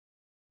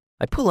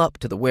I pull up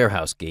to the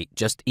warehouse gate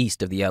just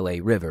east of the LA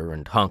River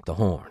and honk the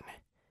horn.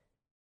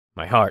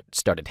 My heart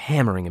started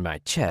hammering in my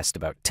chest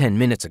about 10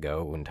 minutes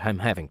ago, and I'm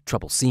having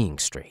trouble seeing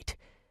straight.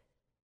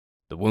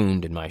 The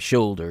wound in my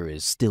shoulder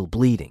is still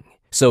bleeding,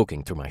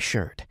 soaking through my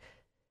shirt.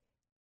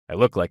 I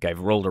look like I've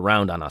rolled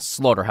around on a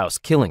slaughterhouse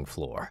killing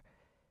floor.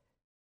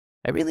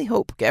 I really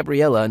hope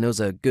Gabriella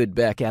knows a good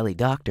back alley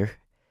doctor.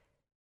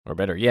 Or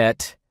better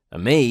yet, a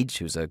mage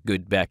who's a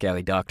good back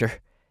alley doctor.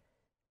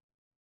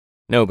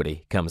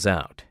 Nobody comes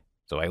out,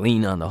 so I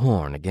lean on the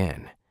horn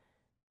again.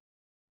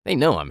 They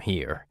know I'm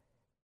here.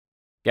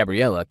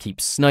 Gabriella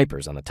keeps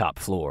snipers on the top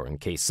floor in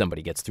case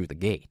somebody gets through the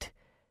gate.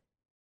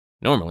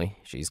 Normally,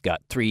 she's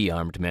got 3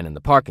 armed men in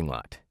the parking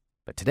lot,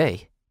 but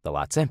today, the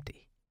lot's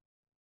empty.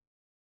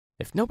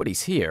 If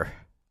nobody's here,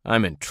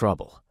 I'm in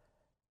trouble.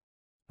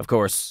 Of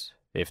course,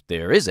 if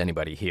there is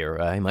anybody here,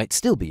 I might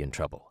still be in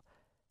trouble.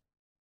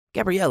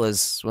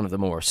 Gabriella's one of the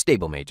more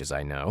stable mages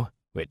I know,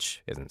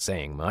 which isn't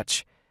saying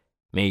much.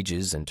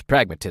 Mages and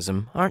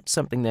pragmatism aren't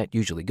something that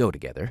usually go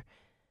together.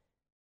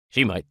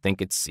 She might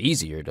think it's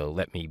easier to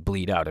let me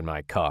bleed out in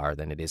my car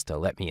than it is to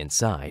let me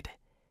inside.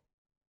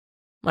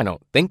 I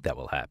don't think that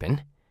will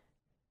happen.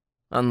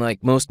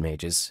 Unlike most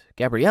mages,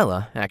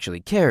 Gabriella actually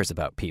cares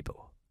about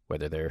people,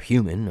 whether they're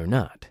human or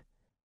not.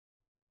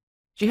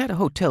 She had a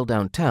hotel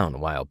downtown a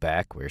while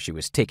back where she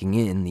was taking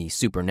in the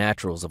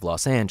supernaturals of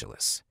Los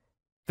Angeles.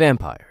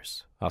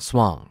 Vampires,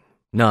 Aswang,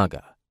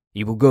 Naga,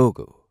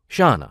 Ibugogu,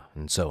 Shana,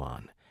 and so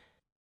on.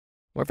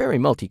 We're very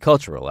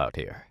multicultural out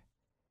here.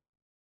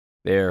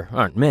 There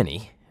aren't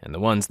many, and the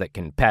ones that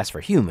can pass for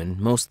human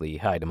mostly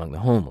hide among the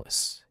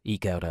homeless,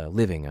 eke out a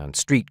living on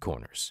street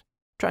corners,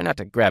 try not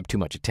to grab too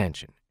much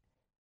attention.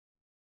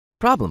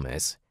 Problem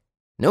is,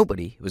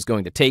 nobody was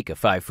going to take a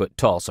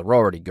 5-foot-tall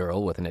sorority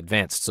girl with an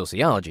advanced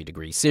sociology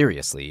degree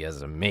seriously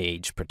as a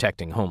mage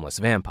protecting homeless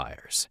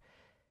vampires.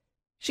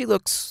 She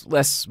looks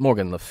less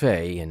Morgan Le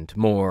Fay and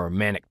more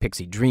manic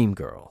pixie dream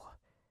girl.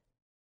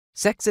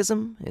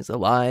 Sexism is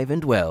alive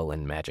and well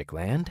in Magic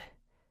Land.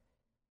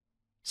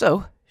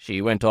 So,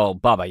 she went all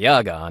Baba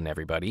Yaga on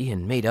everybody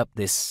and made up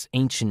this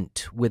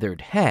ancient,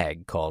 withered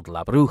hag called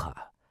La Bruja.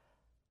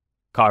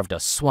 Carved a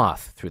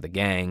swath through the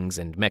gangs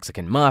and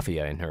Mexican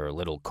mafia in her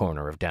little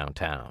corner of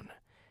downtown.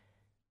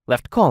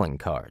 Left calling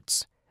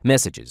cards,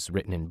 messages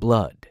written in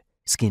blood,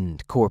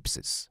 skinned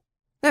corpses,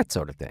 that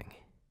sort of thing.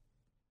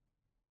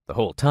 The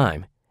whole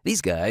time,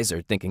 these guys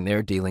are thinking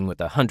they're dealing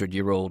with a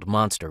 100-year-old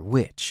monster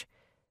witch.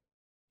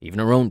 Even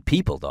her own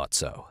people thought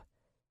so.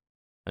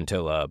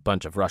 Until a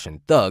bunch of Russian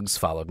thugs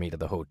followed me to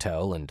the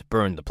hotel and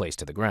burned the place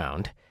to the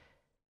ground.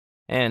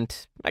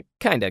 And I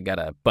kinda got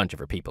a bunch of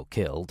her people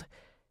killed.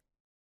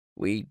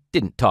 We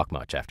didn't talk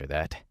much after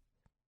that.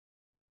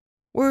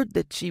 Word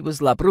that she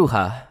was La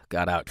Bruja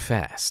got out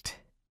fast.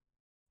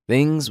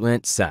 Things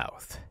went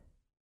south.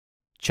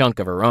 Chunk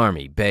of her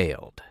army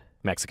bailed.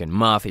 Mexican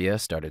mafia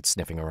started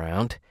sniffing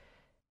around.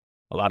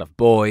 A lot of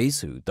boys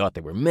who thought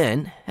they were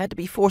men had to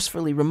be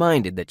forcefully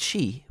reminded that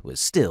she was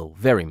still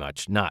very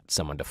much not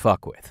someone to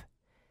fuck with.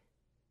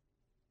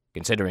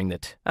 Considering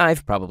that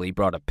I've probably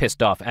brought a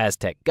pissed-off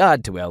Aztec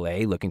god to LA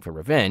looking for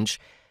revenge,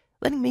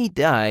 letting me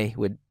die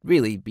would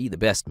really be the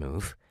best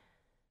move.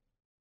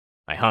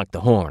 I honked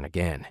the horn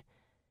again.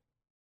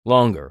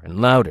 Longer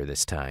and louder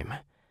this time.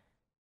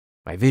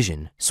 My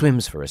vision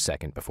swims for a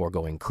second before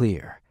going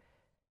clear.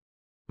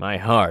 My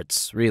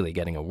heart's really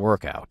getting a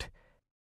workout.